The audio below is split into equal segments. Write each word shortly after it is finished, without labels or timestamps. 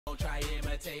Don't try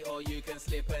imitate or you can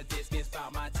slip a disc, it's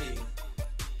about my team.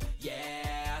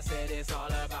 Yeah, I said it's all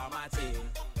about my team.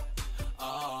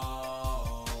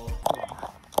 Oh.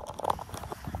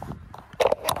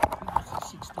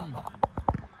 16.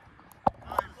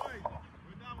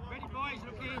 Ready, boys,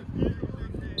 looking.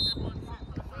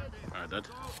 Alright, Dad.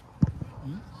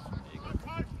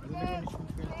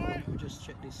 We'll just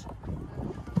check this.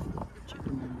 Check the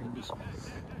membrane this way.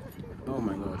 Oh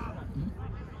my God.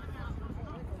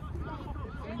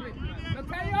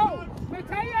 Mateo!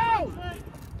 Mateo!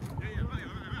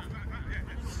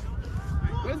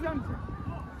 Where's Ramsey?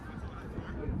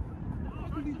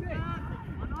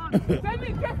 Send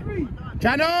it, Jeffrey!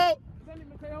 Channel! Send it,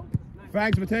 Mateo.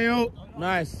 Thanks, Mateo.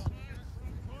 Nice.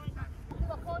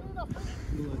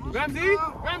 Ramsey!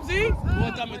 Ramsey!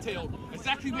 Well done, Mateo.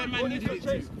 Exactly where man needed it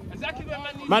to. Exactly where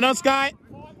man needed it. Man on Sky.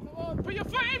 Put your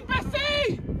foot in,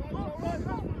 Bessie!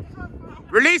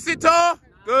 Release it, Tor.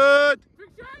 Good.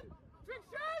 Friction!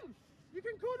 Friction! You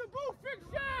can call the ball,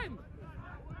 friction!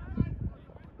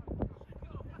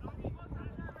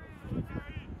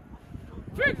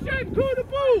 Friction! Call the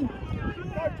ball!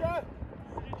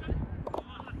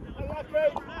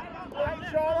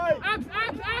 Abs!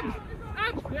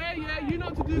 Yeah, you know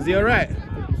what to do. Is he alright?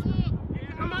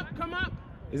 Come up.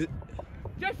 Is it?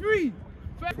 Jeffrey!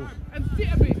 And sit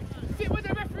a bit. Sit where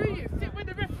the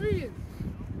referee is.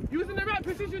 You was in the right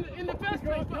position in the first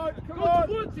place, but go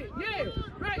towards it. Yeah,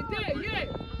 right there, yeah.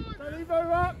 Don't leave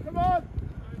over, come on.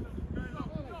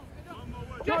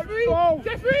 Jeffrey!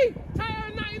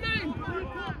 Tyre 99!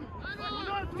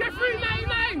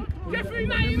 Jeffrey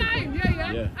 99!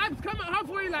 Yeah. Abs, come at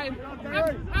halfway line.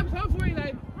 Abs, halfway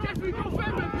line. Jeffrey, go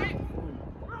further a bit.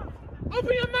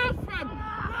 Open your mouth, fam.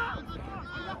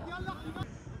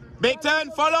 Big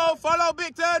turn, follow,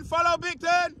 big turn,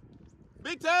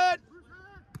 Big turn.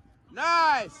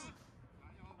 Nice.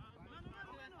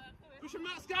 Push him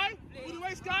out, Sky. All the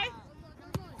way, Sky.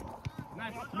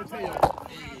 Nice, Mateo.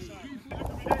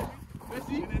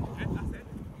 Messi.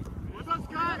 Well done,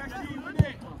 Sky.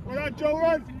 Well done,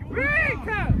 Jordan. Rick!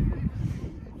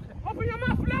 Open your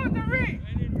mouth louder, Rick.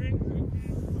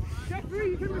 Jeffrey,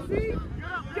 you can receive.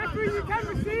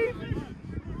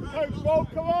 Coach Bolt,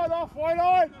 come on, halfway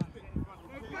line.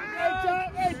 Heads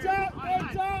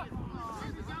up.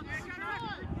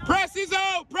 Press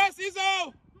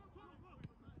Izzo.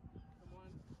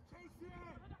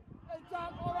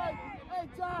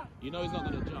 Heads up. You know he's not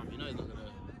gonna jump.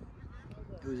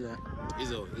 Who's that?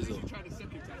 Izzo. Try the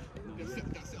second time. That's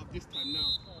it up this time now.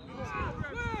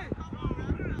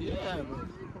 Yeah, bro.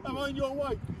 Am I in your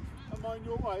way? If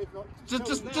not,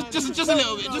 Just a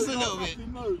little bit.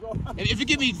 If you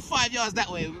give me 5 yards that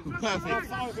way,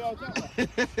 perfect.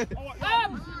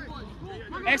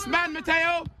 X-Man,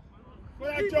 Mateo.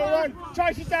 Well done, Jordan.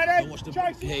 Chase it, Daddy.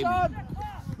 Chase it, son.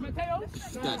 Mateo.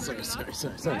 Dad, sorry.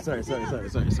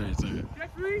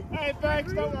 Jeffrey. Hey,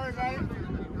 Bags, don't worry about it.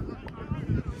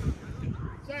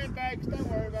 Same Bags, don't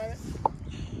worry about it.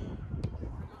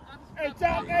 Heads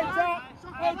up.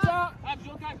 Abs,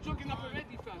 your guy's jogging up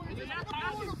already, fam.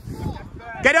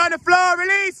 Get on the floor,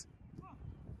 release.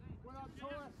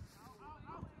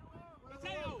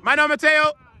 Man on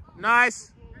Mateo.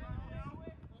 Nice.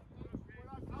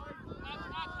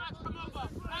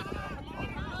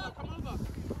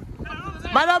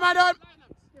 Man on.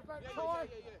 Yeah.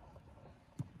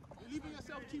 You're leaving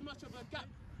yourself too much of a gap.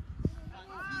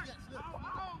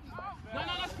 No,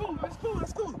 that's cool.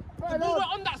 The ball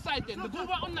went on that side then.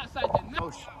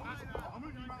 No.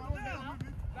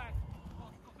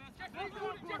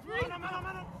 Jeffrey.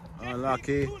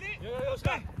 Unlucky.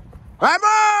 Stay.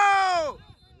 Ramo!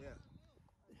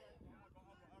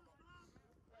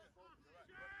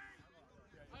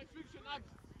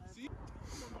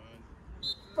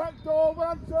 Back door,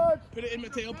 well done, Serge. Put it in,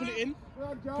 Mateo. Put it in.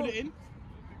 Well done, Put it in.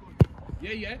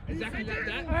 Yeah. Exactly like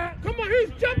that. Come on,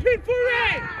 who's jumping for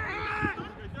it?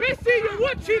 Bessie, you're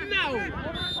watching now.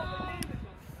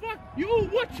 Fuck, you're all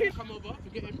watching. Come over,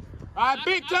 forget him. Alright,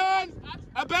 big turn.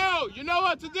 Abel, you know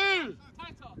what to do.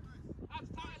 Tighter.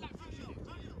 Abs, tighter like friction is.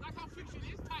 Like how friction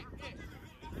is, tight. Yeah.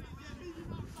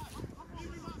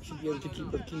 Should be able to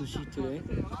keep a clean sheet today.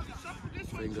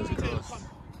 Fingers crossed.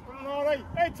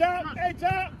 Heads up.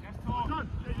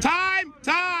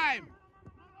 Time.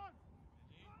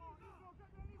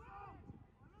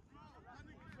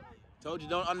 Told you,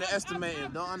 don't underestimate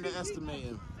him.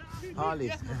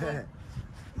 Harley.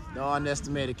 Don't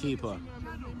underestimate the keeper.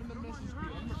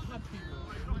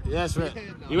 Yes, right.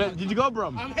 Did you go,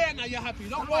 Brum? I'm here now, you're happy.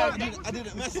 Don't worry. I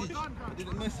didn't message.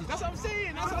 That's what I'm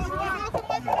saying. That's what I'm saying. How come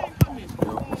my man ain't coming?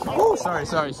 Oh, sorry.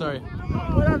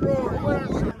 Well done,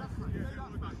 Rory.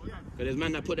 But there's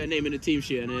men that put their name in the team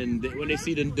sheet, and then when they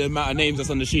see the amount of names that's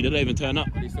on the sheet, they don't even turn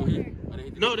up. Are they still here?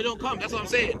 No, they don't come. That's what I'm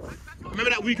saying. Remember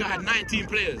that week I had 19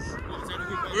 players.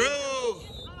 Bro.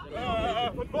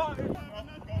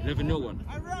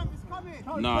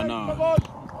 11-0-1. Nah.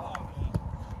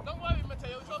 Don't worry,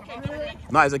 Mateo. It's okay. Don't worry.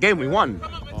 Nah, it's a game we won.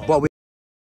 But we.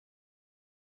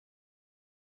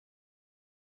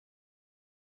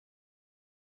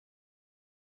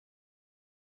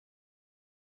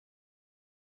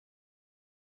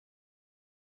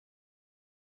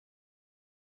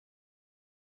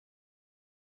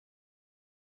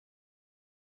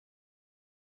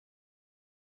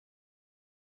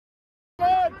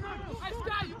 Hey,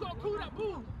 Sky, you got to call that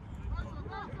ball.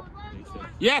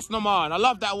 Yes, Naman. I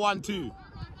love that one too. You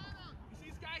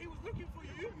see, Sky, he was looking for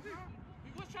you.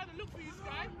 He was trying to look for you,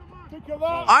 Sky.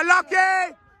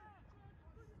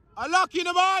 Unlucky,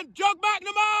 Naman. Jog back,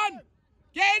 Naman.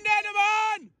 Get in there,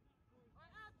 Naman.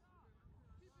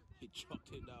 He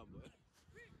chopped it down, bro.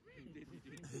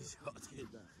 He chopped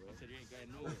it down, bro. I said you ain't going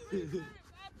nowhere.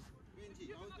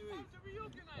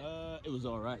 It was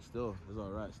alright still.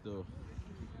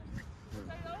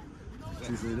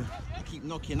 I keep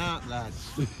knocking out,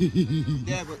 lads.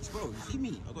 Yeah, but bro, you see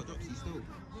me? I got dropsy still.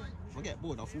 If I get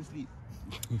bored, I'll fall asleep.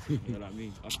 You're like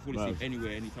me. I can fall asleep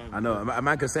anywhere, anytime. I know. A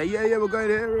man can say, yeah, we're going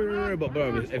here. But,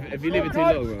 bro, if you leave it too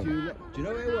long, bro. Do you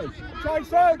know where it was?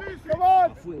 Jason, come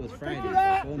on. I thought it was Friday.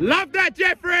 Love that,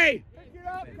 Jeffrey! Pick it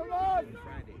up, come on.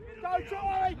 Go to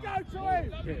Ollie, go to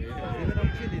him. Even I'm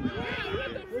chilling.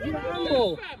 Wasn't that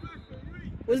handball?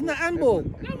 Wasn't that handball?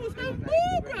 That was no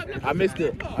ball, bro. I missed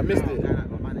it. My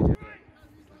manager.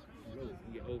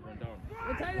 Get over and down.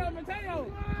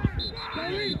 Mateo.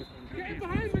 Get in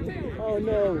behind Mateo. Oh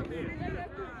no.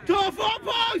 Tough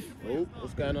post! Oh,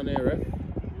 what's going on here, ref?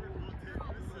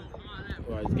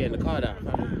 Right, he's getting the card out,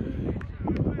 man.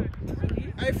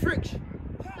 Hey, Fricks!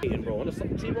 Bro, team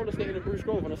roller skating in Bruce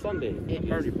Grove on a Sunday.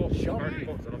 Apparently Fox,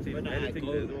 and I'm seeing anything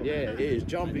there as well. Yeah, it is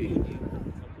jumpy.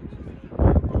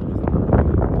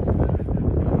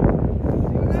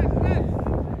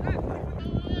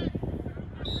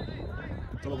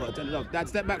 Come on, gotta turn it off. Dad,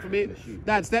 step back for me.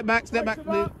 Dad, step back for me.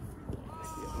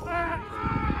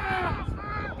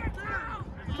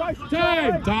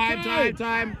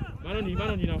 Time. Man on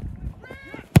you now.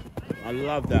 I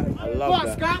love that.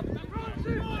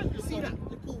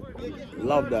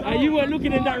 Love that. You weren't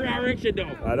looking in that direction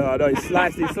though. I know. He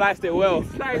sliced it well.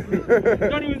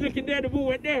 Johnny was looking there, the ball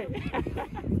went there. 2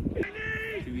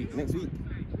 weeks. Next week.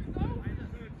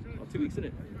 2 weeks, isn't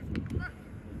it?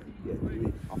 Yeah, 2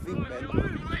 weeks. I think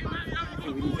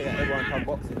we need to let everyone come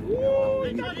boxing.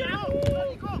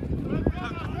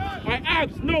 I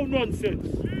abs, no nonsense.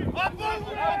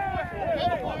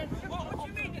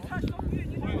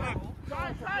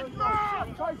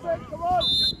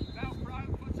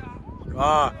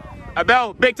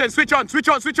 Abel, Big Ten, switch on.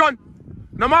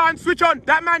 No man, switch on.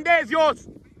 That man there is yours.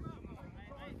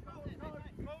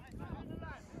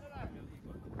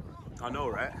 I know,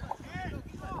 right?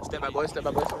 Step back, boys. Well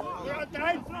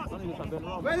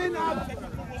enough.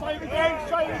 Save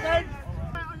again.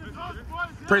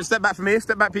 Prince, step back for me.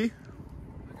 Step back, P.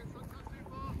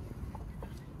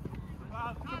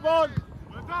 Come on.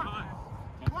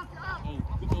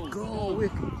 Go,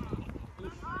 Wicked.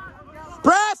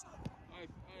 Press!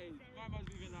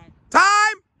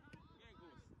 Time!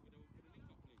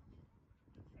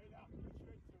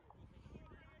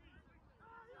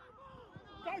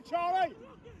 Go, Charlie.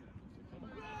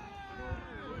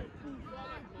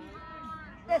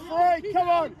 Referee, come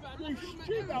on. You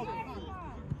stupid.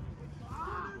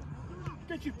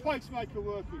 Get your placemaker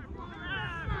working.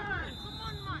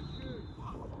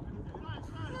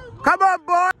 Come on,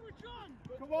 boy!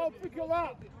 Come on, pick it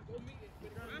up.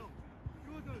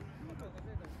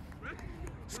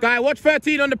 Sky, watch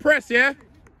 13 on the press, yeah?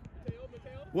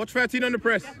 Watch 13 on the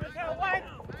press. Still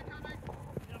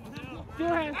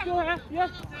here,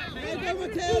 yes.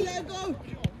 Let go.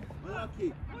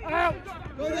 Out.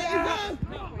 Go, let it go.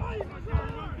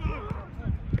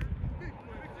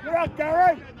 You're up,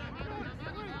 Gary.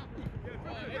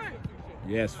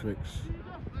 Yes, Fricks.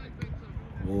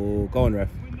 Oh, go on, ref.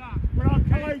 We're on,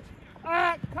 coach.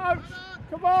 Coach.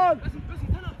 Come on.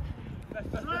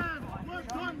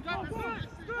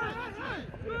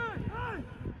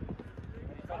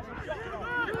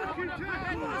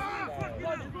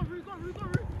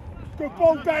 Good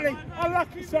ball, Danny.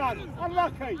 Unlucky, son.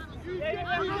 Unlucky.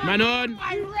 Man on.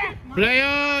 Play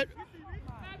on.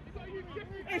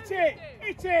 Hit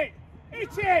it.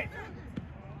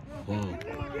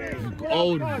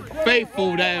 Old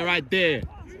faithful there, right there.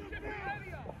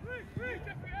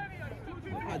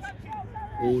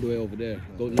 All the way over there.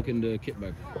 Don't look in the kit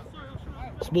bag.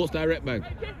 Sports Direct bag.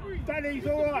 Danny's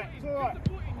alright, it's alright.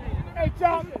 Heads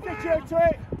up, get you to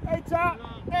it. Heads up,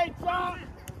 heads up.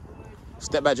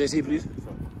 Step back, JC, please.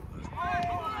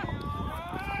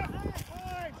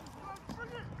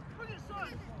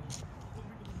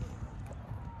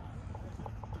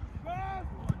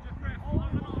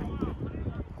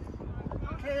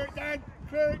 Clear it, Dan.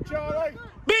 Clear it, Charlie.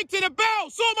 Big to the bell!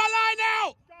 Saw my line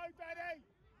out! Go, Danny.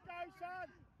 Go, son.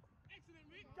 Excellent,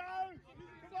 Rick. Go.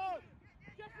 Come on.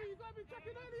 Jeffrey, you got to be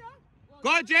checking earlier. Go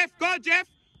on, Jeff! Go on, Jeff!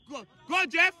 Go on,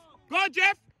 Jeff! Go on,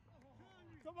 Jeff!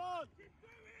 Come on.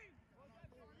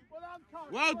 Well done, Carl.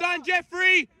 Well done,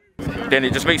 Jeffrey! Then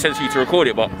it just makes sense for you to record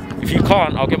it, but if you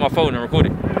can't, I'll get my phone and record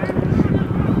it.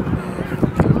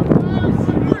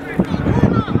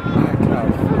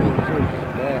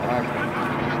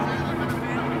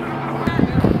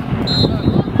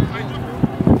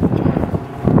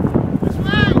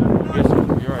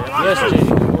 Yes, Jay.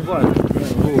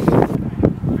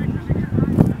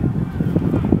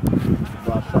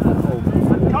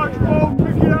 Coach ball,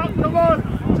 pick it up, come on.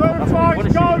 2 5,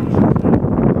 coach.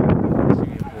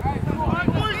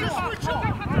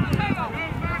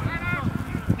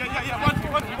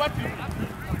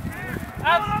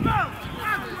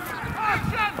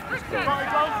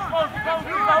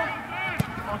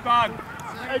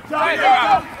 Heads up,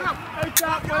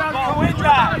 Win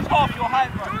that, it's off your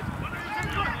height, bro.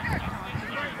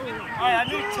 Alright, I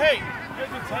need tape. Get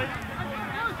the tape.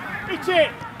 it's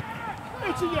it.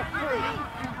 It's in your free.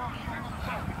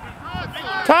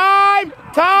 Time!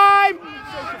 Time!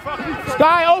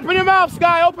 Sky, open your mouth,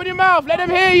 Sky, open your mouth. Let them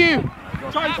hear you.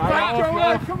 Chase back,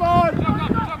 Joel, come on.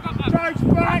 Chase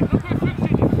back. Well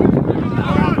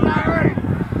done, Larry.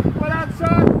 Well done,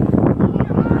 son.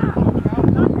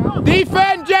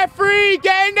 Defend, Jeffrey!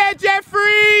 Get in there,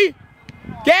 Jeffrey!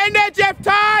 Get in there, Jeff!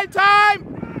 Time! Time!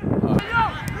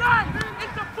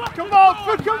 Come on,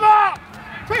 pick him up!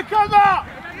 Pick him up!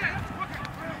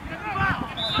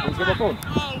 Let's get my phone.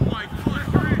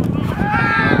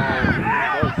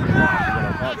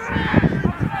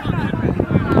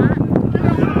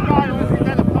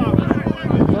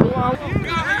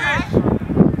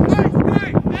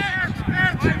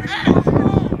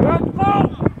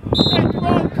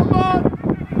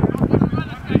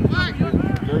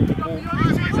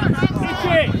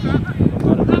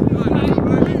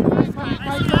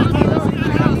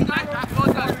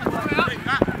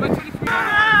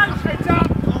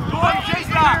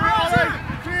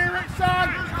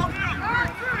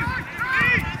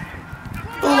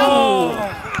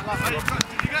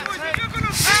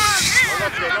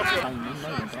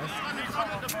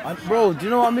 Bro, do you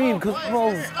know what I mean? Because,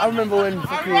 bro, I remember when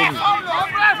fucking players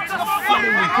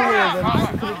and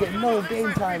couldn't get no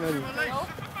game time and...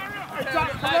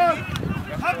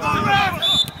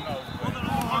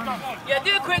 Yeah, do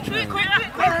it quick, do it quick, do it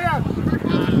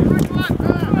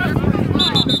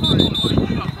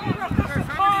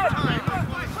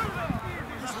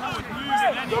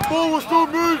The ball was still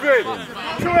moving!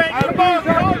 To it, come on,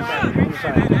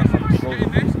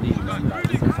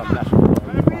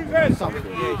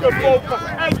 good ball,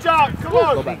 heads up, come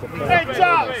on! Heads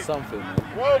up!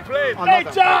 Well played!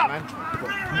 Heads up!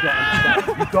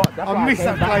 I missed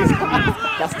that place.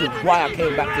 That's why I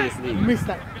came back to this league. Missed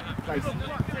that place.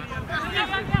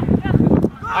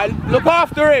 Look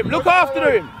after him! Look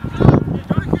after him!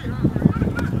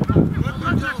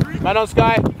 Man on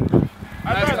Sky.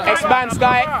 X-Man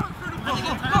Sky.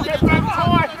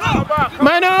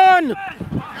 Man on!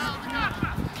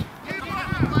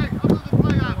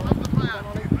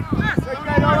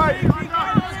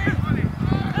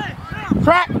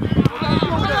 Crack!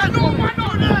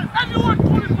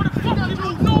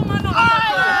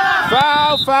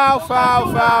 Foul, foul,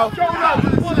 foul, foul.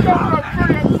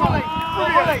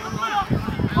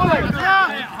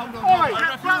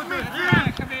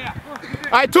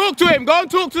 I talk to him. Go and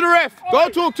talk to the ref. Go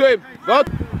and talk to him. Go.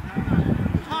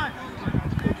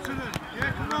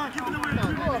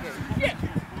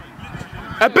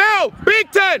 A bell,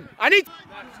 Bigton. I need.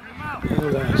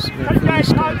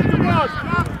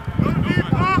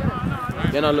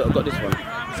 Yeah, no, look, I've got this one.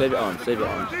 Save it on, save it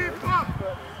on.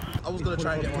 I was gonna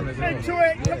try and get one as well. Into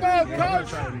it, come on,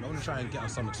 coach! I want to try and get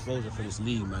us some exposure for this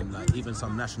league, man. Like even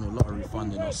some national lottery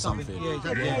funding or something. Yeah,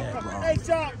 bro. Heads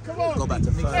up, come on! Go back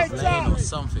to first lane or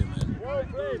something, man.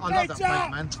 I love that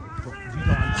place, man. But you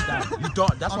don't understand. You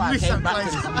don't. That's why I missed came that back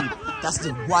to this league. That's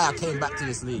why I came back to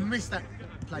this league. Missed that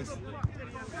place.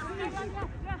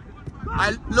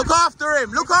 Look after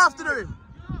him. Look after him.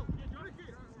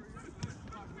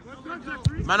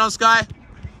 Man on Sky.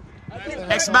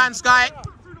 X-Man Sky.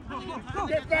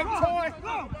 Get back tight.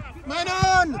 Man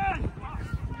on!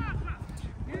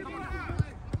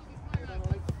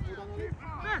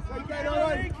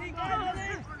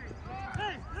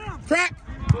 Crack!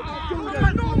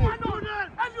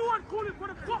 Everyone calling for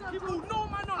the fucking ball. No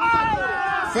man on.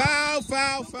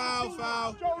 Foul.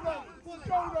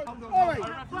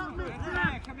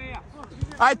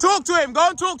 Hey, talk to him. Go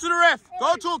and talk to the ref.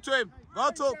 Go talk to him.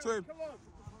 Go talk to him. Come on.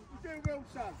 You're doing well,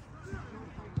 son.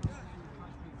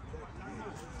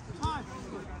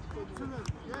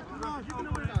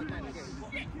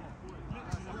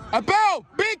 Abel,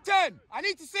 Big Ten, I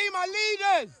need to see my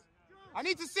leaders. I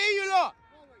need to see you lot.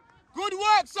 Good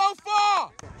work so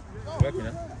far.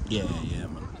 Yeah,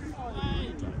 man.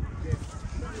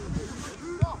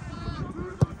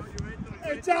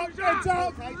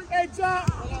 Heads up.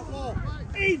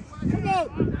 In, come on,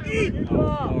 in.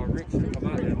 Oh, Rick should come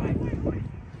out there, mate.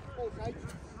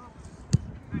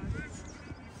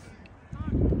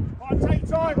 Right,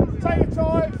 take your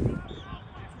time.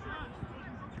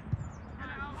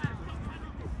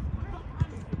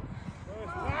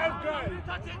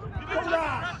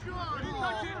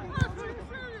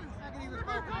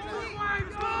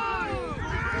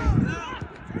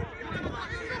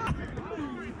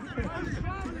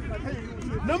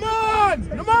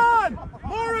 Come on!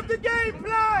 More of the game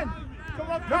plan! Come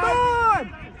on!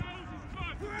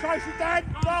 Chase it down,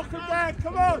 mark him down,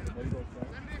 come on!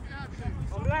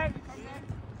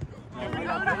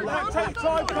 Take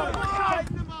time, coach.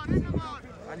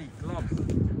 I need gloves.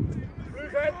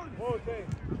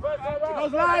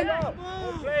 Goes line!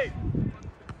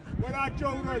 Well done,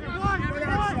 Jordan. Well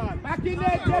done, son. Back in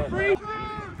there, Jeffrey!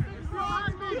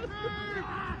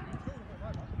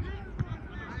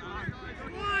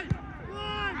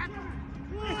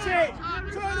 Hit it!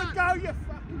 Turn and go, you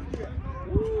fucking idiot!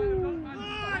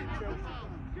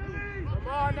 Come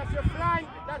on, that's your flank!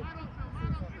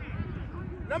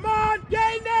 Naman! Get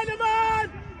in there, Naman!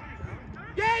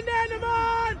 Get in there,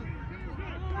 Naman!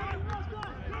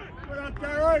 Well done,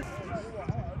 Gary!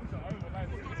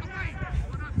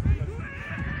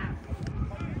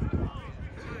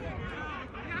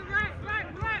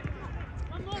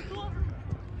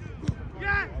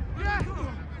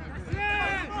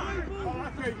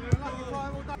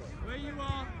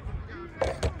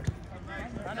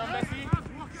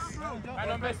 Man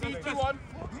on Messi, 2-1.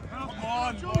 Come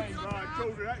on, boys. Right,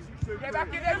 Jordan, actually Get back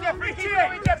in there, Jeffrey. Keep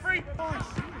going, Jeffrey.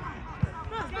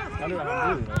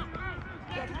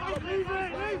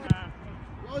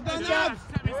 Well done, Abs!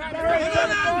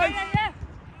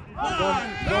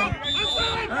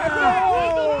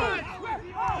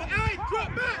 Drop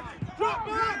back!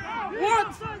 What?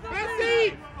 Messi!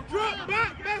 Drop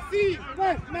back, Messi!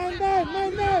 Man down!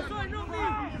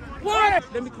 What?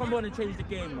 Let me come on and change the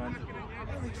game, man.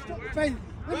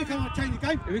 Let me come on and change the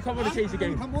game. Let me come on and change the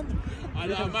game. Come on. I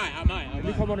might. Let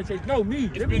me come on and change. No, me.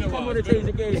 Let me come on and change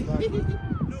the game, man.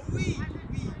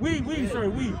 We.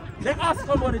 Let us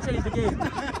come on and change the game.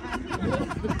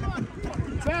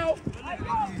 Foul!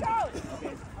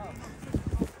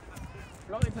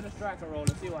 Float into the striker role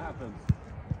and see what happens.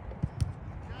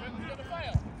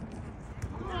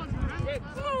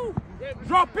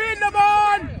 Drop in the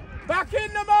man! Back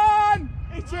in the man!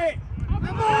 Hit it!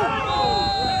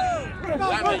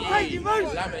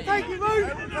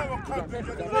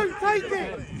 Take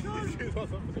it!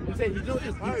 He said, you know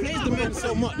this, he plays the man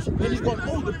so much, then he's got to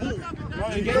hold the ball.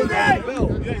 Right, he gets the bell.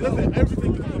 Yeah, listen,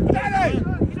 everything comes up.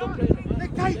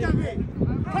 Take that bit!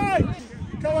 Hey!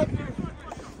 Come on!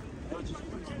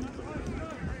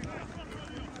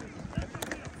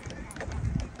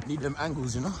 Need them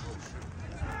angles, you know?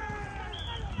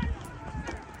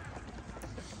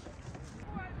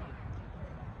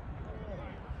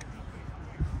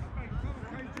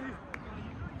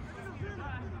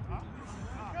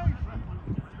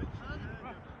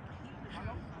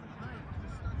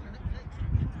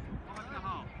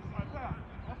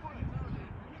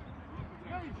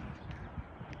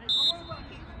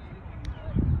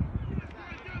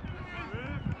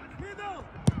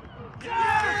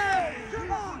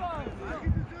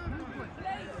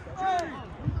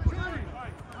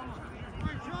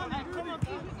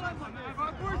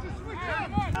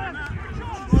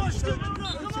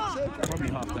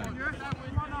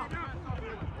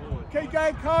 Keep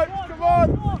going, coach, come on!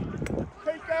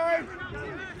 Keep going!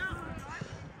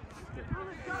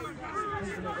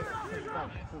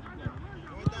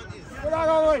 Well done,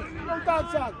 Ollie! Well done,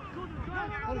 son!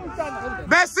 Well done.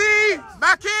 Messi!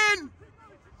 Back in!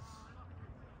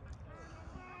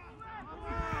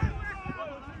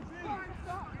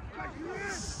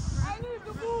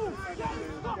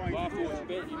 You might have to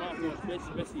watch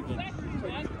Bessie then.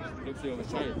 Looks like he's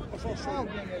trying.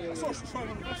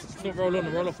 It's not roll on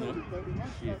and roll off now.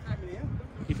 Shit.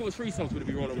 If it was 3 songs, would it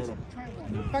be roll on, roll off?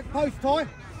 Back post, Ty.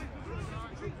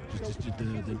 This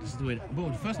is the way. Bro,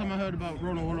 the first time I heard about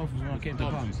roll on, roll off was when I came to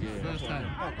Palms. First time.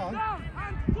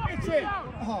 It's it.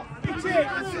 It's it.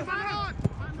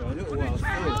 For a little while still.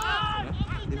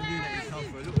 They've been doing it themselves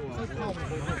for a little while.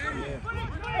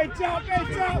 Heads up,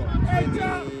 heads up, heads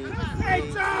up,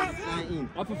 heads up.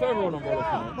 I prefer roll on, roll off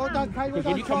now. Well done, Kate. Because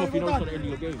when you come off, you know it's not the end of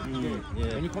your game. Yeah.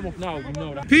 When you come off now, you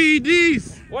know that.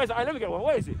 PDs! What is it? I never get one.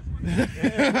 What is it?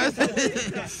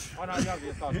 Oh no, you have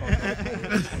your start.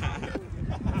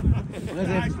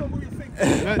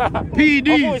 PDs!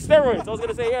 I thought it's steroids. I was going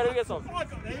to say, yeah, let me get some.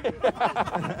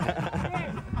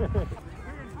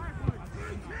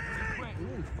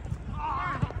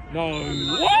 No.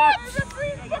 What?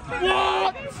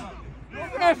 What?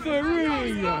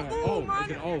 Referee! Oh,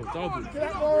 double. Get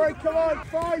up, Rory, come on,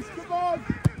 Fives, come on.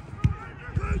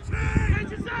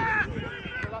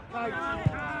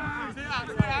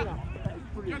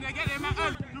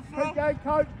 Good game,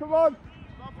 coach, come on.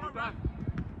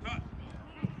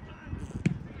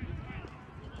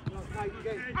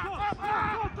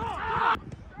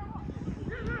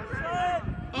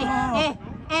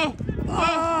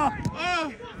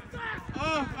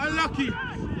 Oh, unlucky.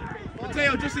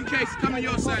 Mateo, just in case, come on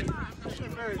your side.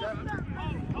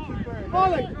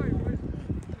 Molly,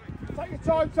 take your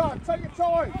time, Tuck, take your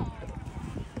time.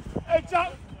 Heads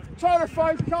up, try to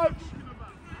face, coach.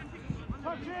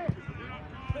 Touch it.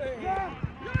 Yeah.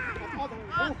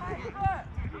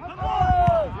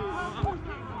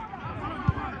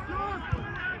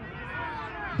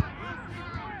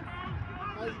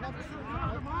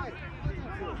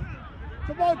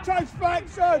 Come on, chase back,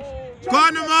 Serge. Go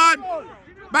on, the man.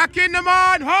 Back in the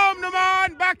man. Home the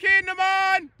man. Back in the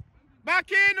man.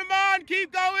 Back in the man.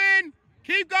 Keep going.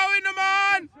 Keep going, the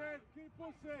man.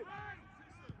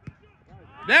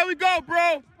 There we go,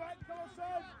 bro.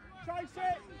 Chase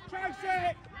it. Chase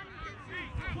it.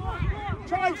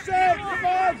 Chase it. Come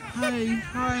on.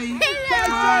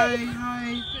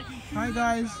 Hi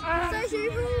guys.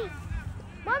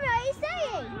 Mommy, what are you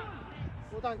saying?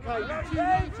 Well done, Kate.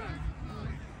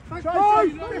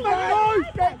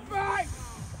 Get back!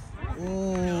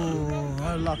 Oh,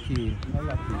 how lucky. How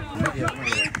lucky. We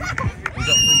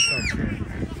got 3 subs.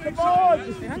 Come on!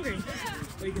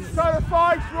 Turn the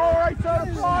fight, Rory, turn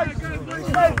the fight!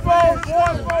 Red ball,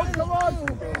 white ball, come on!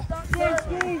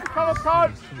 Come on,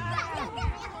 coach!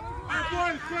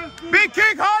 Big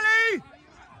kick, Holly!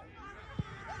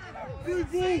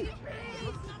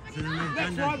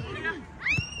 Next one!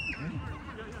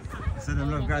 So them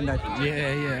love granddad.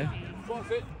 Yeah.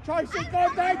 Chase it, go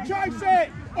down, chase it!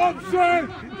 Option!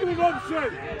 Give him option!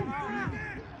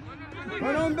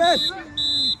 Run on, Bess!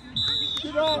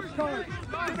 Get off, coach!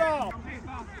 Get off!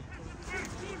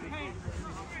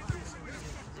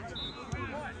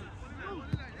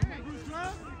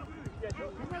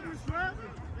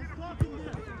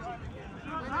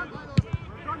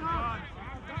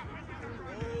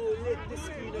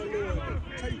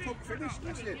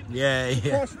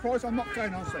 Yeah. Surprise, I'm not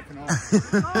going on second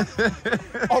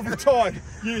half. I've retired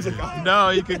years ago. No,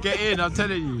 you could get in, I'm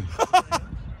telling you.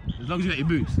 As long as you got your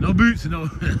boots. No boots, no.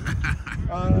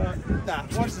 Nah,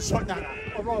 watch the shot. Nah.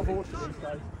 I'd rather watch it these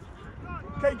days.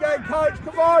 Keep going, coach,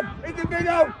 come on! In the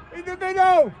middle! In the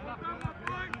middle!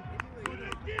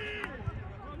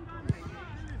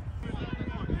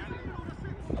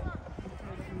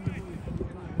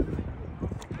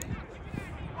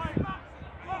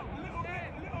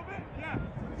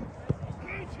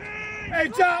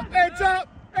 Heads up, heads up,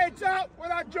 heads up! Well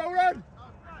done, Jordan!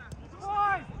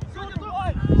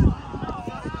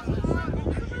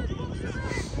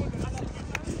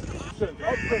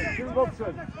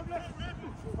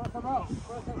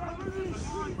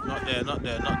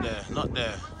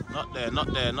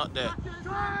 Not there.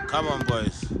 Come on,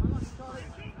 boys.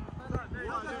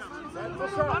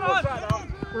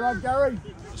 Well done, Gary.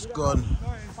 It's gone.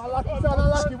 Unlucky, son,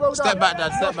 unlucky. Well done. Step back,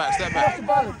 Dad. Step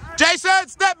back. Jason,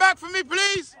 step back for me,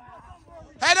 please.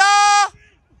 Header!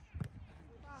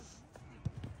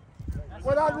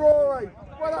 Well done, Rory.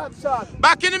 Well done, son.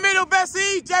 Back in the middle,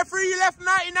 Bessie. Jeffrey, you left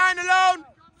 99 alone.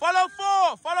 Follow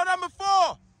 4. Follow number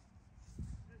 4.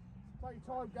 Take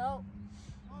your time, Gal.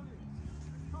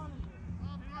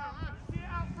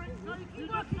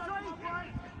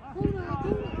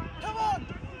 Come on.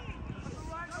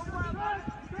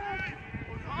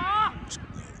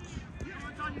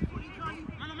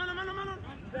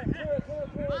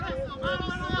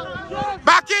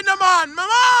 Back in the man.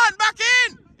 Back in.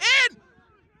 In.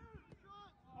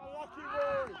 Unlucky,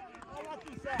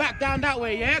 on that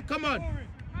way, yeah? Come on.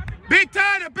 Big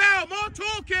turn, a bell, more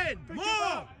talking,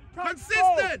 more.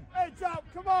 Consistent. Heads up,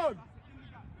 come on.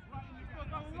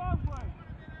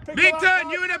 Big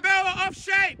turn, you and a bell are off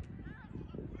shape.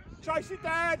 Chase it,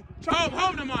 Dad.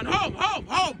 Home, Naman, home.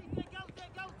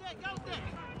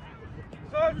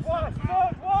 Third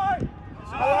wide.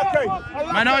 I like it.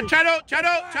 Man on, Chado.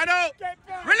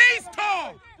 Release,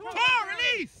 Tor,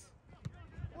 release.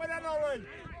 Well done, Ollie.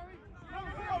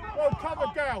 Well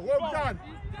covered, Gal. Well done.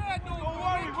 Don't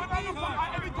worry, when I look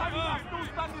at every time he's still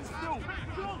standing still.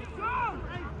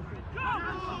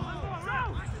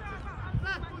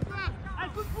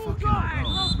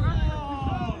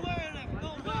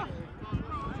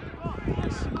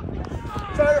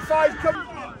 Turn the face, come.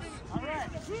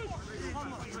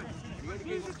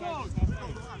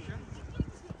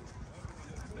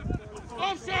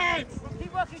 Offside!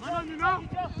 Keep working, Charlie.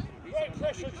 Great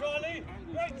pressure, Charlie.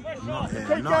 Great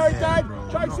pressure. Keep going, Dad.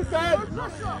 Chase it, Dad.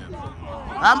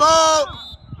 Handball!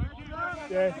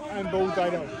 Yeah, handball,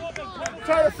 Dad.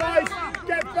 Turn the face.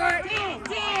 Get back.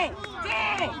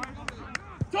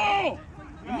 Go!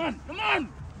 Come on!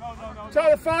 Turn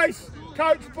the face.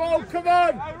 Coach ball, come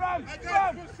on.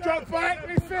 Drop back,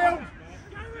 midfield.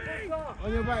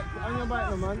 On your back, my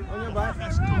man. On your back.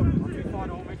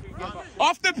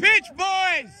 Off the pitch,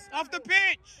 boys! Off the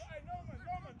pitch!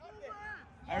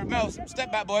 Hey, Mel,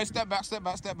 step back, boys. Step back,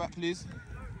 please.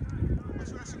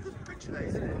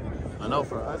 I know,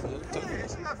 for us.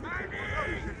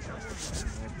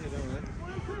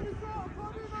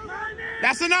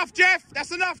 That's enough, Jeff.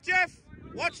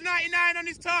 Watch 99 on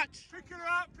his touch. Pick him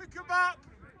up.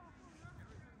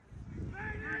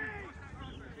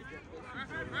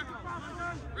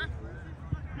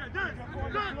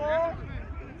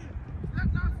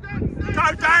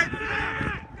 Go, Dad.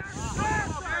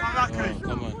 Oh,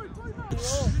 come on.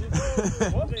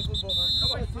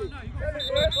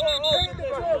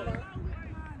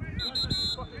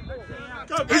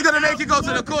 He's going to make it go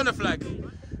to the corner flag.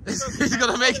 He's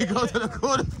going to make it go to the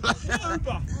corner flag.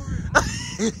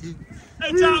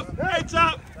 Heads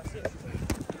up.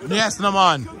 Yes,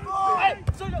 Naman.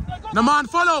 Naman,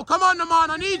 follow. Come on, Naman.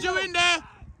 I need you in there.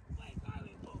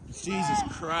 Jesus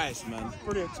Christ, man.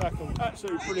 Brilliant tackle.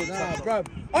 Absolutely brilliant tackle. Bro.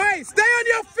 Hey, stay on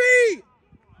your feet.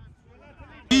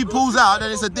 He pulls out,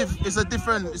 then it's a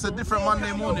different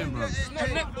Monday morning, bro.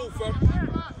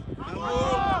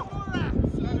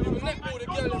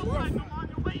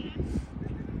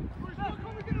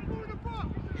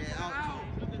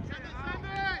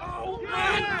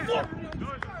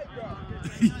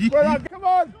 Well done, come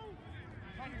on.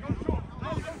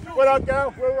 Well done,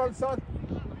 girl. Well done, son.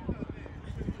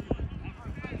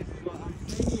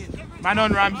 Man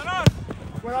on, Rams.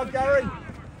 Well done, Gary.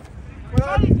 Well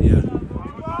done. Yeah.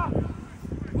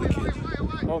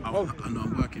 I know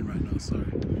I'm working right now,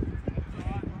 sorry.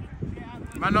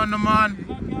 Man on the man.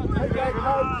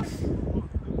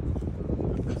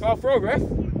 Foul throw, ref.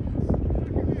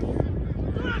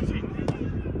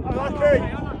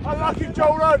 Unlucky,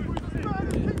 Jordan.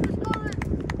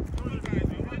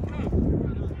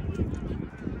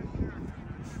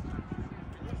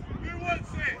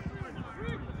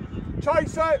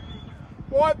 Chase it.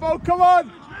 White ball, come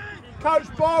on. Coach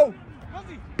ball.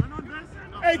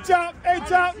 Heads up. Man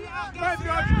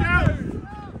behind you now.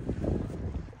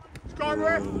 It's gone,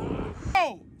 ref.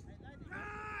 Oh.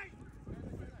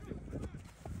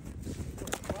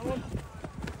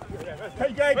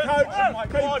 Keep going, coach.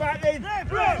 Keep battling.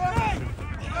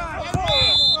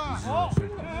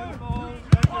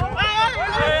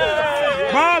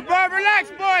 Bro, relax,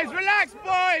 boys. Relax,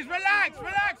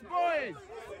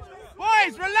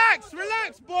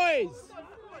 boys.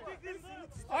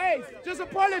 Hey, just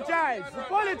apologize,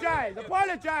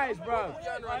 bro.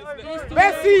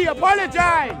 Bessie,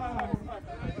 apologize.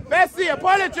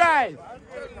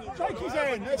 Shake his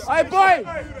hand. Hey, boy.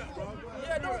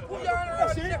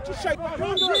 That's it. Just shake.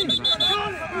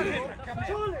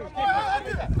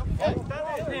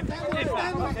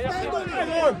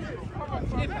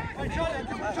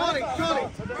 Charlie.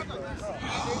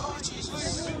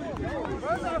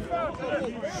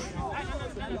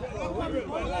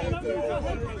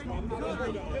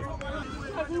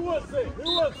 Who wants it?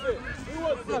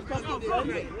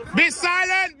 Be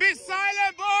silent,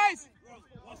 boys.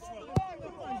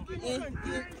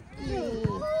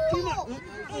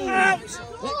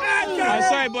 I'm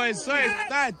sorry, boys. Sorry,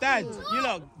 Dad. You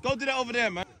lot, go do that over there,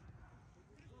 man.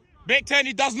 Big Ten,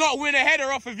 he does not win a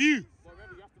header off of you.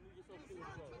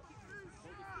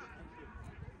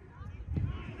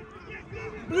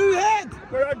 Blue head.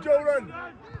 Well done, Jordan.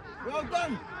 Well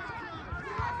done.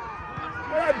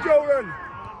 Well done, Jordan.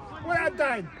 Well done,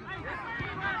 Dan.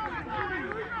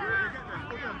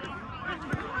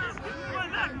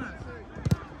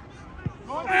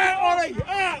 Ollie,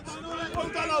 out! Well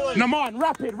done, Ollie. Naman,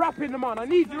 rapid, Naman. I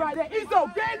need you right there.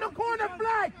 Izzo, get in the corner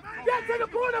flag. Get to the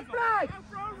corner flag.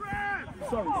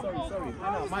 Sorry.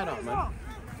 Mine out, man.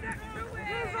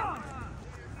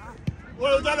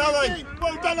 Well done, Ollie.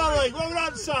 Well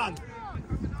done, son.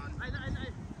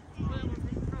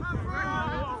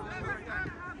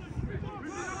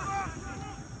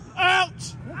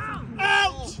 Out!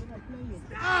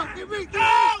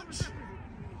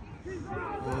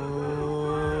 Oh,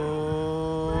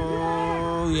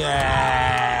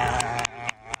 yeah.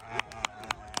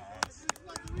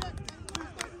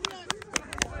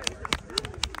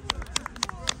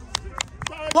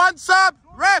 One sub,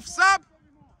 ref sub.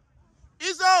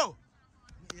 Izzo.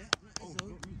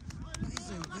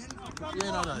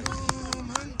 Yeah, no.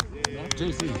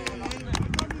 JC.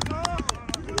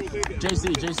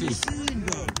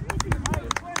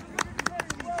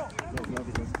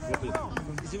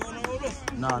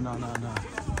 No.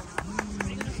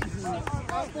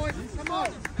 Come on.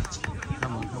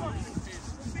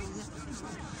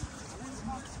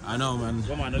 I know, man.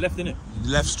 Come on, the left, innit?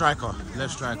 Left striker.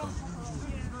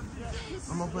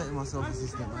 I'm not putting myself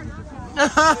assistant manager.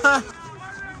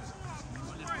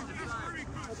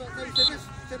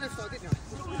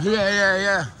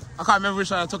 Yeah. I can't remember which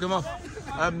side I took him off.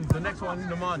 The next one,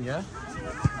 Naman, yeah?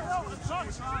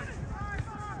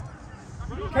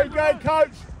 Keep going,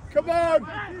 coach. Come on.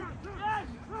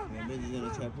 I'm really going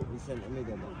to try to put me centre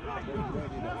mid on that.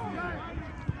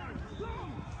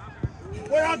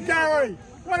 Well done, Gary.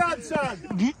 Well done, son.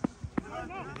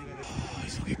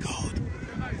 It's looking cold.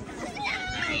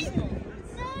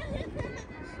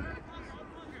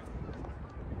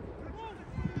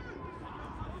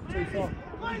 Too far.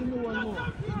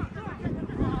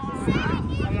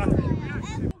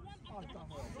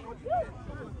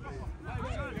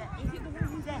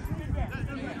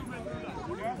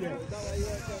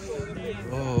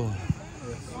 Oh.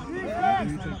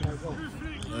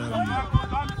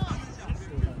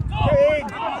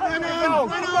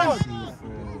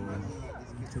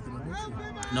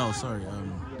 No, sorry.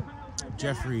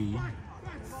 Jeffrey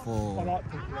for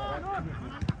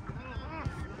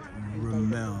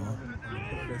Ramel.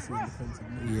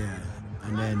 Yeah.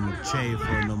 And then Che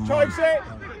for Naman. Chase it!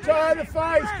 Turn the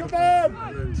face! Come on!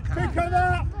 Pick him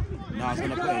up! No, I was going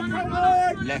to put him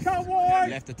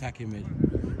left attacking mid.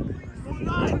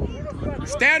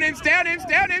 Stay on him,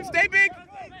 stay big!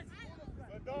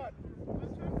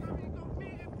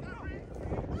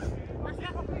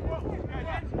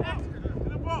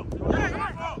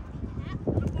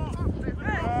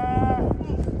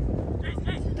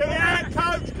 Get it out,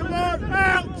 coach! Come on!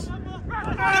 Out!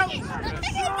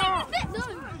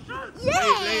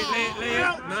 Lay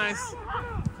it. Nice.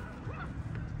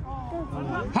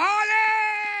 Harley!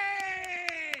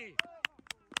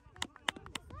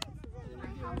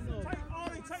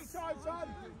 Take time, son!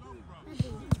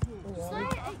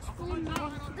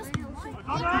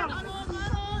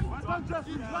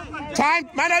 Time!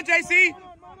 Man on, JC!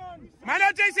 Man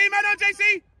on, JC!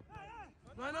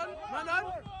 Man on.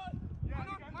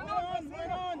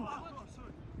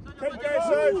 Keep going,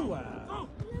 son!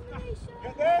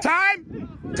 Time!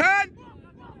 Turn!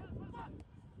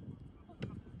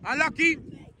 Unlucky.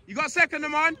 You got second,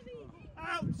 man.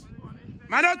 Out!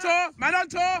 Man on tour!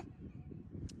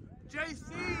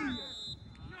 JC!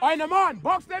 Oi, Naman,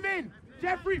 box them in!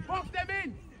 Jeffrey, box them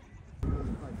in!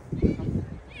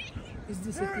 Is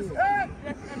this a deal?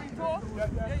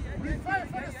 We fight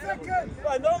for the second!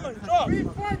 Right, Norman, drop. We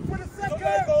fight for the second!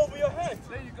 Don't go over your head.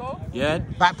 There you go. Yeah,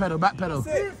 back pedal.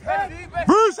 Head.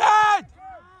 Bruce head!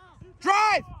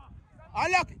 Drive!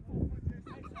 Unlucky.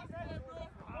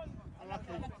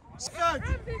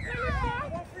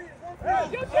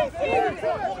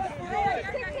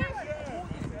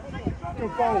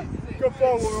 Good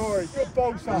ball, Rory. Good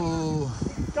ball, son. Oh.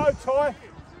 Go, Ty.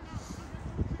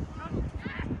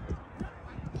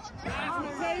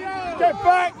 Get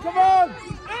back, come on.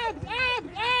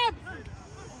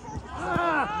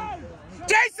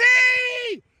 JC!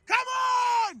 Come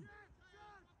on!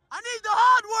 I need the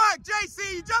hard work, JC.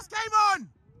 You just came on.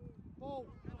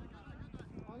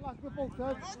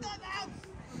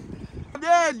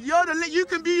 Yeah, you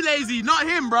can be lazy, not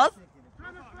him, bruv.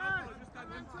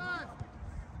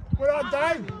 Well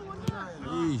done,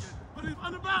 Dave.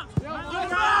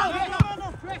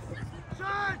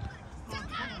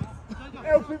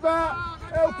 Help him out.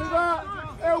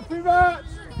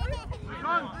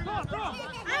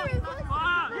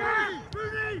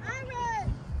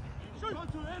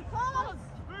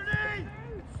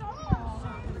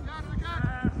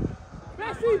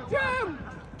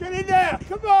 Get in there,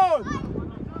 come on!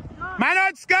 Man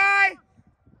on Sky!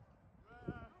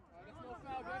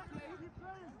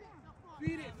 I'm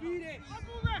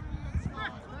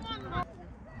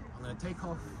gonna take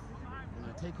off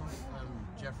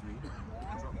Jeffrey,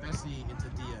 drop Bessie into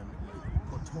DM,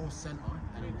 put Tor center,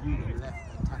 and then Hugo left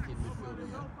attacking midfielder.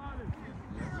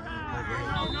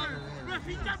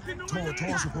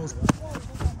 Tor supposed.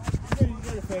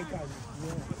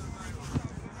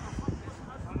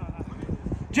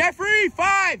 Jeffrey,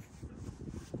 5.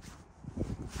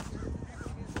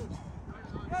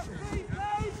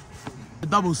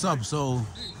 Double sub, so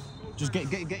just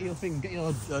get your thing, get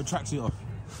your tracksuit off.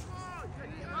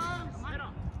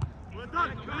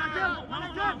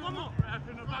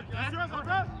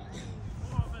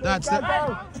 That's it. Get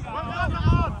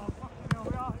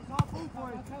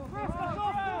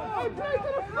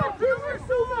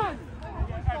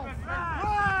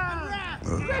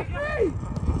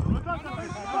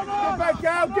back,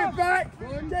 Al, get back!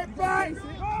 Get back!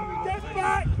 Get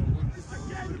back!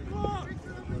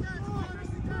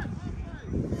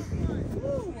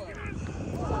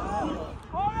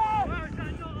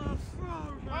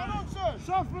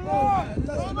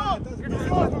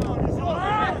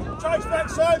 Chase back,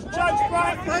 son! Chase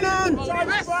back! Run on!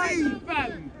 Chase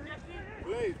back!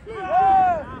 Please, please.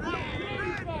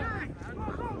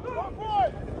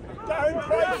 Darren,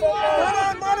 play for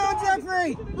Run on, Jeffrey!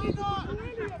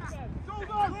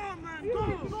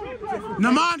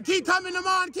 Naman, keep coming,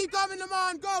 Naman! Keep coming,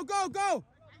 Naman! Go, go, go!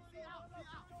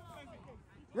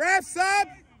 Ref sub!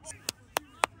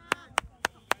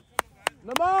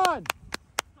 Naman!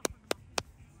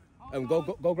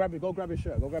 Go grab his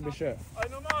shirt. Go grab his shirt.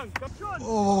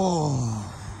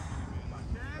 Oh.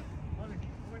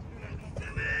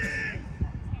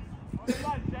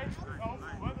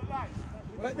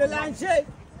 Let the line shake.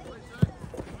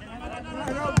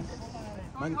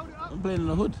 Man, I'm playing in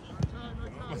the hood.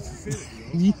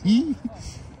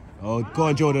 Oh, go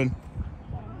on, Jordan.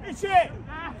 It's it.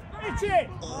 It's it.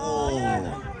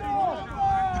 Oh.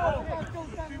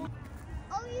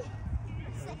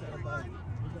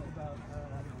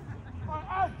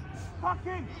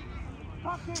 Fucking. I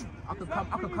could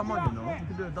come on, you know. We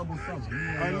could do a double sub. Let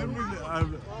me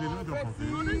drop off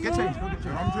here. Get changed, go get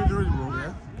changed. I'm changed already, bro.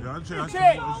 Yeah, I'm changed. I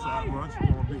just put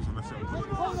my boots on, that's it.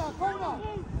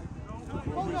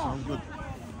 I'm good.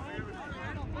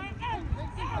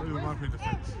 I don't even mind playing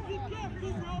defense.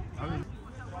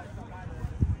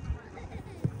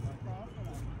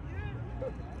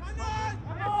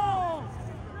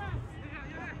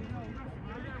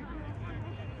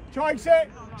 Chase it!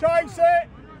 Chase it!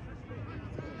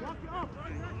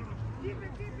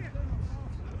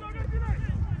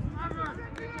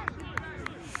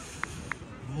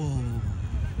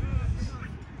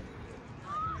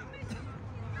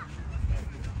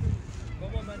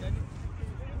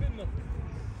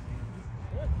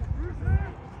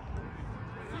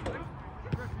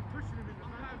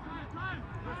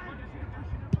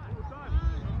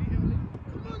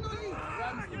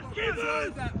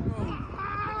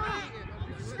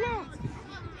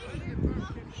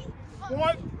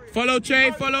 Follow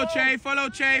Che, follow Che, follow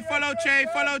Che, follow Che,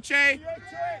 follow Che.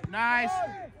 Nice.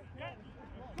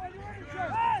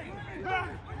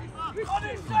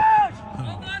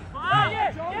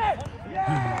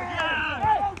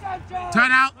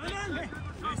 Turn out.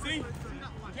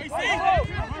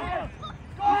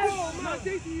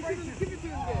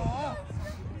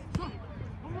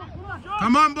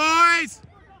 Come on, boys.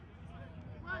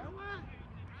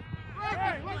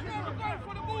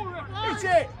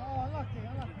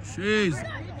 Jeez.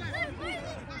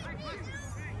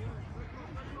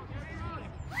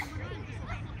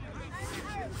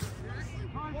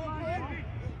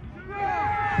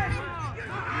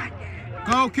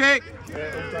 Go kick.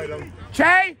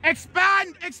 Che,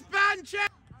 expand, Che.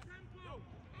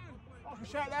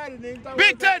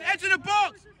 Bigton, edge of the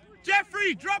box.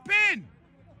 Jeffrey, drop in.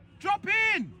 Drop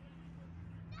in.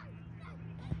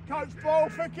 Coach ball,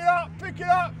 pick it up, pick it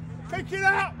up, pick it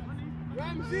up.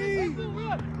 Ramsey.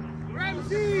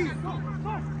 Ramsey.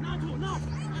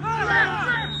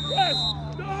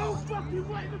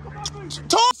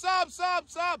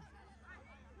 Sub.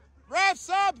 Ref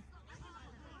sub.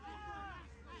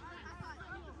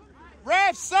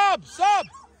 Ref sub.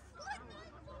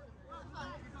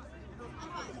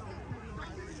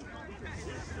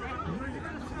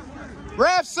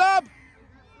 Ref sub.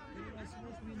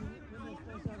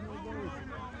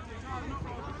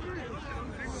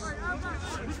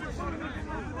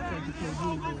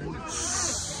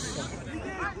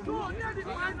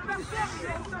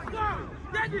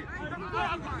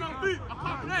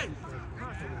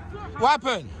 What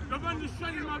happened? The man just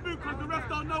shredding my boot because the ref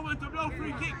don't know when to blow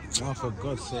free kicks. Oh, for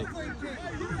God's sake.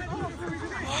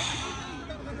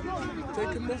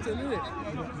 Take him off then, innit?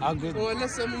 I'm good. Or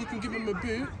unless you can give him a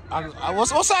boot.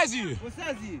 What size are you? What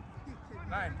size are you?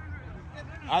 9.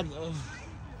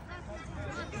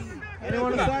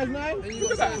 Anyone a size 9? And you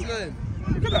got size 9.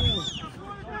 Look at that.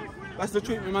 That's the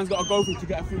treatment man's got to go through to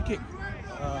get a free kick.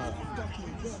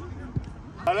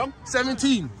 How long?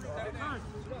 17.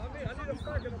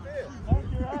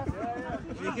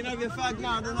 You can have your fag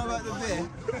now, I don't know about the beer.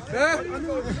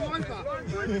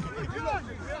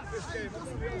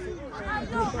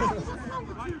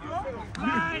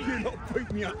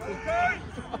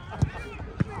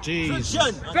 Jeez.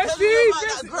 Bessie!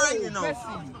 Bessie!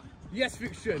 Yes,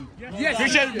 Fiction. Yes,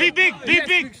 Fiction, be big, be yes,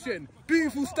 big. Fiction.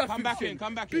 Beautiful stuff, Come Fiction. back in,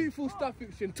 come back in. Beautiful stuff,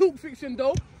 Fiction. Talk Fiction,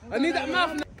 though. I need that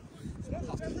mouth now.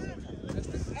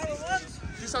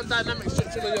 Do some dynamic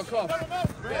stretching on your calf.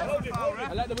 Yeah.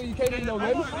 I like the way you came in, though,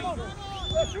 man.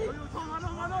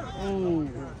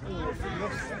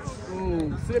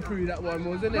 Oh, slippery that one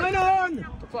was, isn't it? Run on!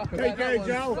 Fuck, I Keep like that going, one.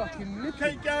 Joe. Fucking nippy.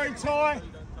 Keep going, Ty.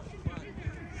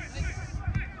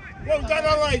 Well done,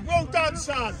 Ollie. Well done,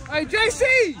 son. Hey,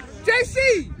 JC!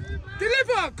 JC!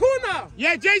 Deliver! Corner!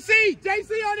 Yeah, JC!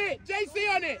 JC on it! JC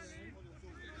on it!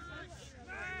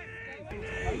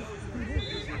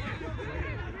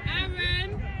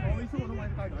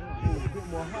 A bit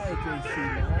more higher, JC,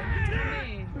 man.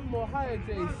 A bit more higher,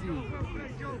 JC.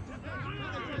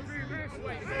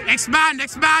 Next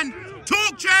man!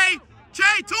 Talk, Che!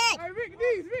 Che, talk! Hey, Rick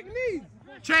needs!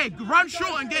 Che, run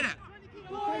short and get it.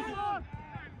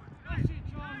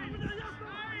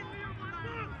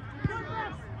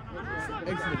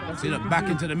 Excellent. See, look, back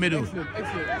into the middle. Excellent.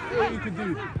 That's all you can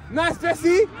do. Nice,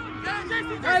 Bessie!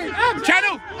 Hey, Abs!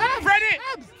 Channel! Abs! Fred it!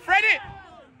 Abs! Fred it!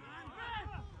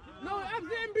 No, Abs,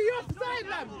 let him be offside,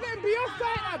 lad. Let him be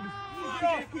offside, Abs.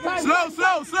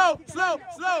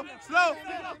 Slow!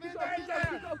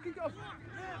 Kick off.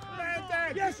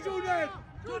 Yes, Jordan.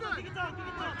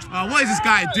 Oh, what is this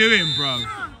guy doing, bro?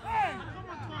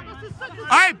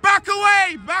 Hey, back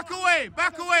away!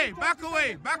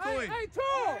 Hey,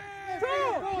 Tor! He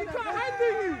can't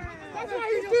handle you. That's why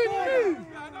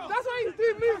he's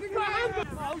doing moves. He can't handle.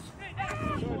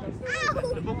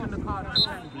 The book in the car,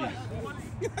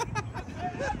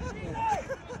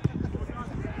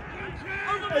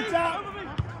 It's up.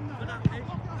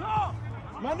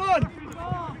 Man on.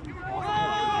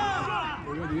 It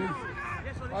really is.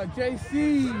 JC.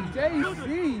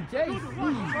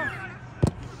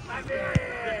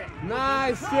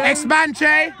 Nice, Che. X-Man,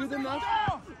 Che. Good enough.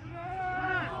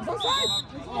 It's offside.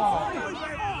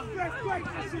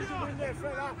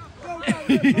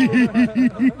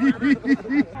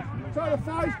 Try the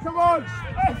face, come on.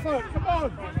 Effort, come on.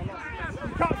 You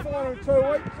can't fire in 2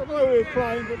 weeks. I know we were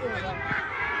playing, but doing that.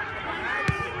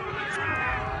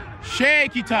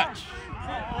 Shaky touch.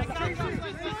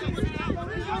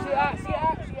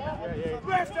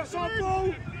 Ref, that's on ball.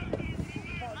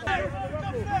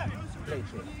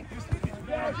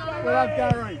 Well done,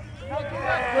 Gary.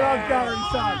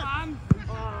 Son.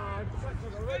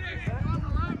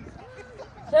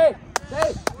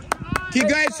 Keep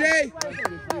going, Che.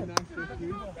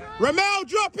 Ramel,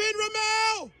 drop in,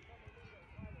 Ramel.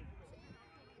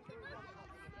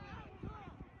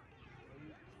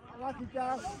 I like it,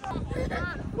 Gareth.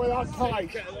 Well done, Ty.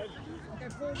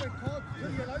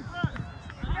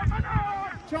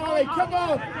 Charlie, come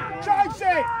on. Chase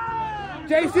it.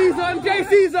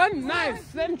 JC's on. Nice.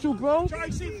 Central, bro.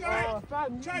 Chase it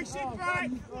back.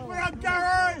 Well done,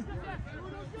 Gary.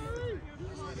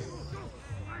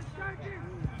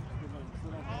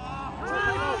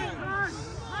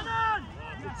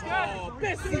 Oh,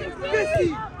 Bessie.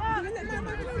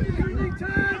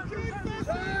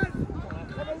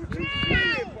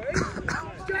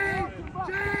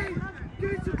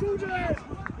 Give it to Jordan.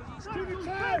 Give it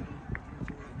time.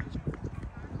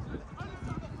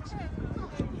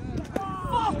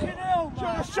 Fucking hell, man.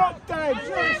 Try a shot, Dan.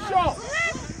 Try a shot.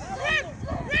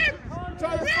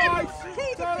 Try the face.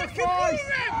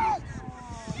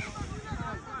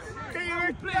 Get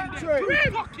your entry.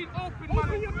 Fucking open, man.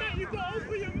 Open your mat. You got to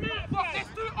open your mat. Let's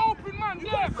do it open, man.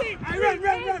 Yeah. Hey,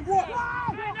 run. What?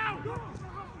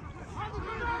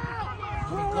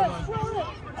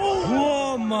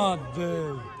 Oh, my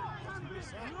day.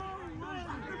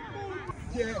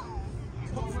 Yeah.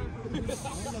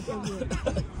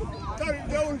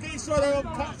 Don't get inside on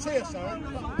cuts here, son.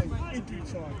 Injury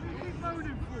time.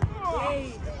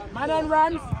 Man on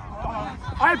run.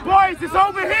 Hey, boys, it's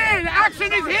over here. The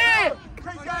action is here.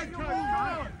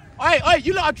 Hey,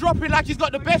 you lot are dropping like he's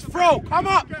got the best throw. Come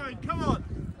up. Come on.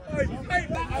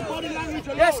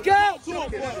 Let's go.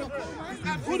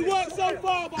 Good work so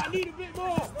far, but I need a bit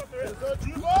more.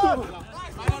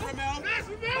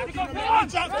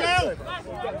 Watch out, girl!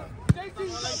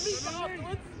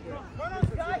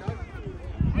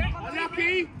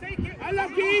 Unlucky!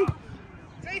 Unlucky!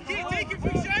 Take it,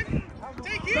 Friction!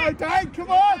 Take it! Go, Dan,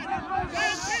 come on!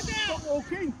 Stop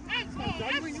walking! That's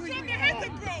strong header,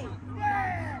 bro!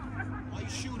 Why are you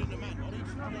shooting the man? Why don't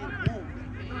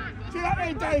you Do that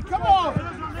then, Dan, come on!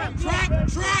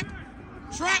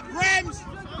 Trap, Rams!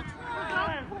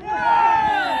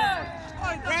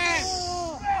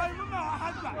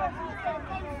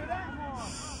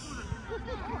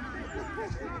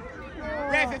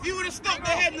 Ref, if you would have stopped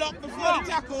the headlock before the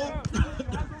tackle.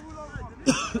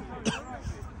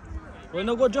 We're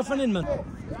not going dropping in, man.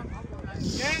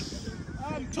 Yeah.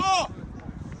 Tor,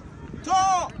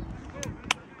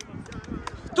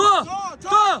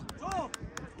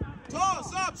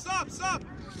 sub.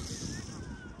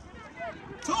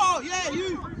 Tor, yeah,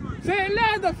 you. Say it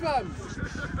louder, fam.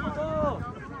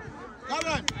 Come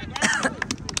on.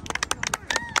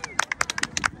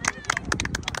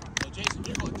 So Jason,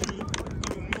 you got to do even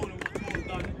more than what Tor's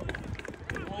done.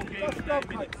 Whole game, 9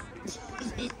 minutes.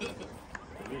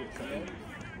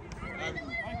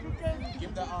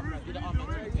 Give that arm, man. Give that arm, man.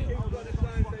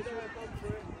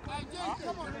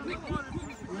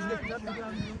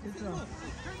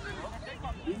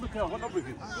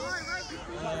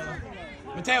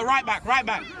 Mateo, right back.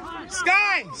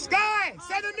 Sky,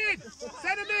 center mid.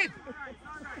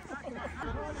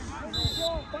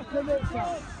 Back on that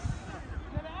side.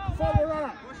 Follow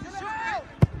that.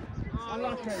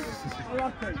 Unlucky.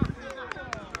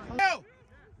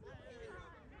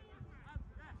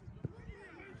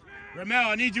 Ramel,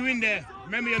 I need you in there.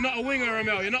 Remember, you're not a winger,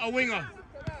 Ramel. You're not a winger.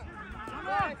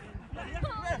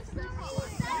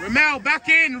 Ramel, back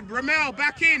in,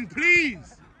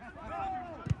 please.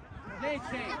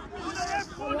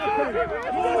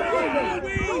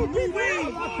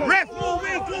 Ref, move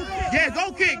in. Yeah,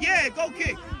 go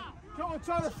kick. Come on,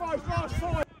 try the 5, last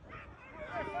 5.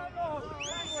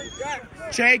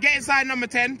 Che, get inside number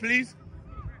 10, please.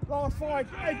 Last 5,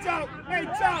 heads up.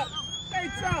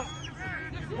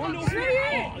 Go on,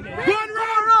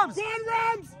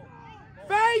 Rams!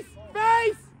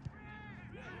 Face!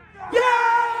 Yeah!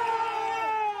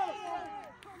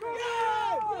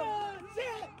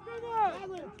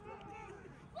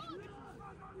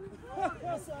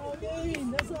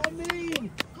 That's what I mean.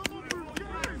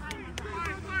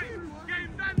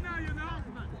 Game done now, you know.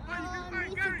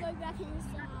 You can play, Gary.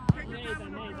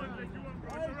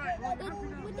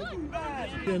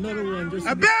 Another one. Just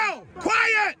Abel,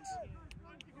 quiet!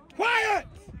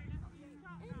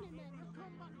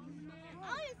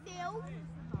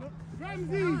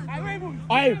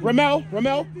 Hey, Ramel,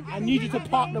 I need you to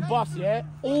park the bus, yeah?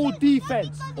 All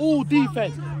defense.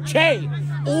 Che,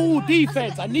 all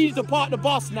defense. I need you to park the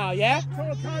bus now, yeah?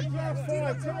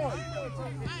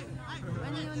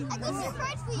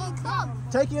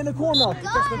 take it in the corner.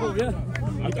 Catch the ball, yeah.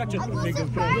 I got you. We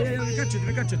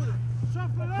got you.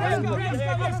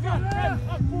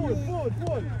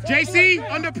 JC,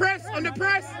 on the press.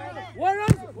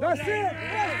 That's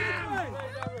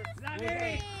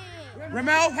it.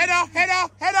 Ramel, header.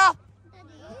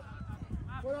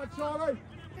 Well done, Charlie.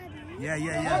 Yeah.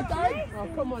 Oh,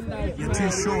 come on now. You're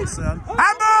too short, son.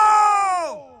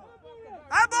 Handball,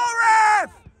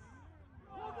 ref!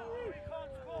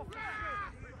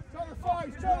 Come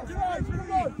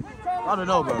I don't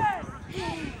know, bro.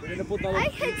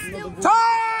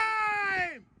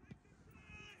 Time!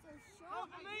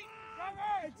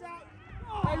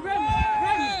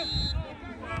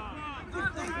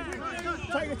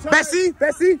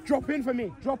 Bessie, drop in for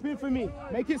me.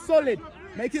 Make it solid.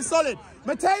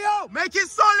 Mateo, make it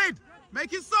solid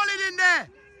in there.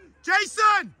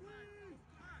 Jason!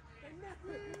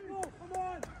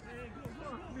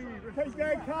 Take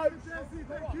that, coach.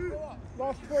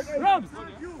 Last point. Rubs.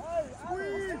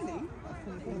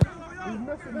 He's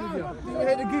messing with you. You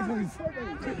hear the giggles.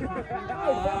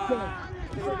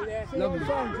 Lovely.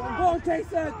 Go on,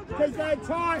 Jason. Take that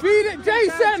time. Feed it,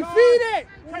 Jason. Feed it.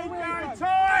 Take that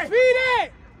time. Feed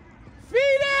it.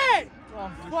 Oh,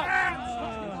 fuck.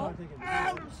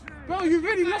 Bro, you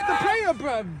really lost the player,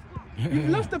 bruv. You've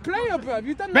lost the player, bruv.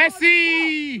 You've done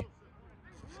Messi!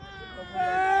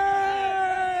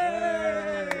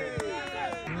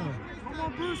 Come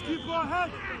on, Bruce, keep going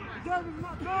ahead. The game is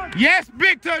not done. Yes,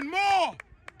 Bigton, more!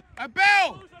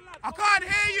 Abel! I can't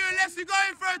hear you unless you're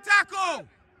going for a tackle!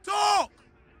 Talk!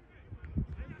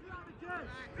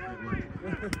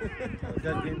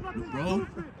 Bro,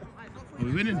 are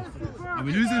we winning? Are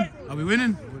we losing? Are we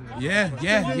winning? Yeah.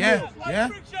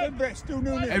 Still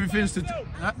nil-nil. Everything's to...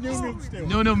 Nil-nil still.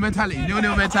 No mentality.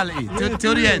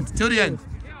 Till the end.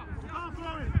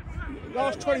 Go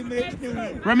Last 20 minutes,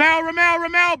 0-0.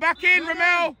 Ramel, back in,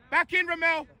 Ramel. Back in,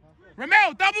 Ramel.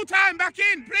 Ramel, double time, back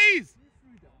in, please.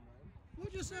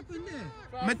 What just happened there?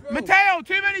 Mateo,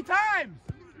 too many times.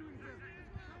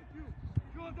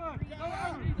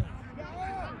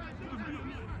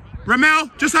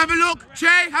 Ramel, just have a look.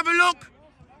 Che, have a look.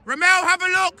 Ramel, have a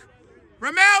look.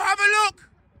 Ramel, have a look.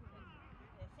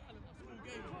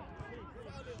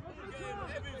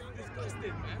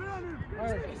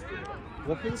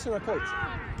 What position are coach?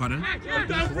 Pardon? I think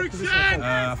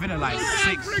they're like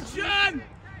 6. Friction!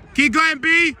 Keep going,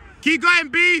 B. Keep going,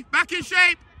 B. Back in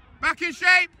shape. Back in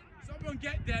shape. Someone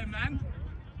get there, man.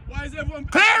 Why is everyone...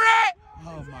 Clear it!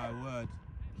 Oh my word.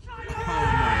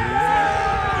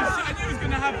 I knew it was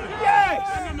going to happen. Yes!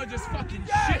 Some of them are just fucking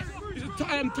shit.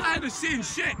 I'm tired of seeing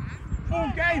shit.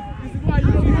 Full game. This is why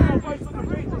you don't have no voice on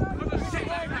the pitch. Because of shit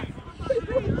like that.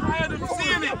 I'm tired of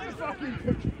seeing it.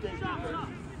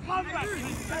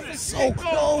 So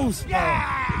close.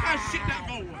 Yeah! Look how shit that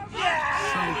goal was.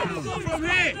 Yeah!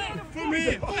 From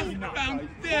here. Flapping around,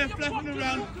 there, flapping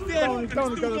around, there, and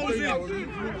still goes in.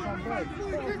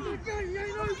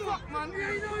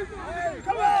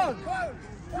 Come on!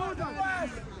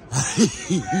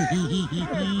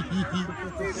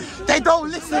 They don't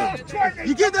listen.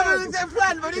 You give them a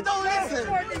plan, but they don't listen.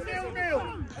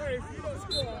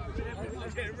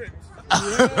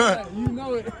 Yeah, you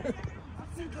know it.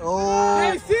 Oh.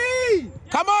 JC!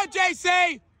 Come on,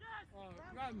 JC.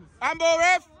 Handball,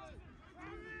 ref.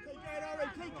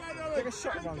 Take a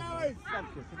shot, man.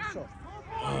 Take a shot.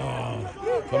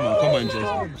 Come on,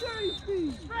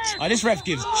 JC. Oh, this ref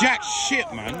gives jack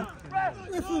shit, man.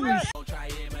 Don't try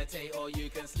imitate or you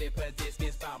can slip a disc,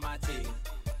 it's about my team.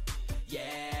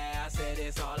 Yeah, I said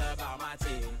it's all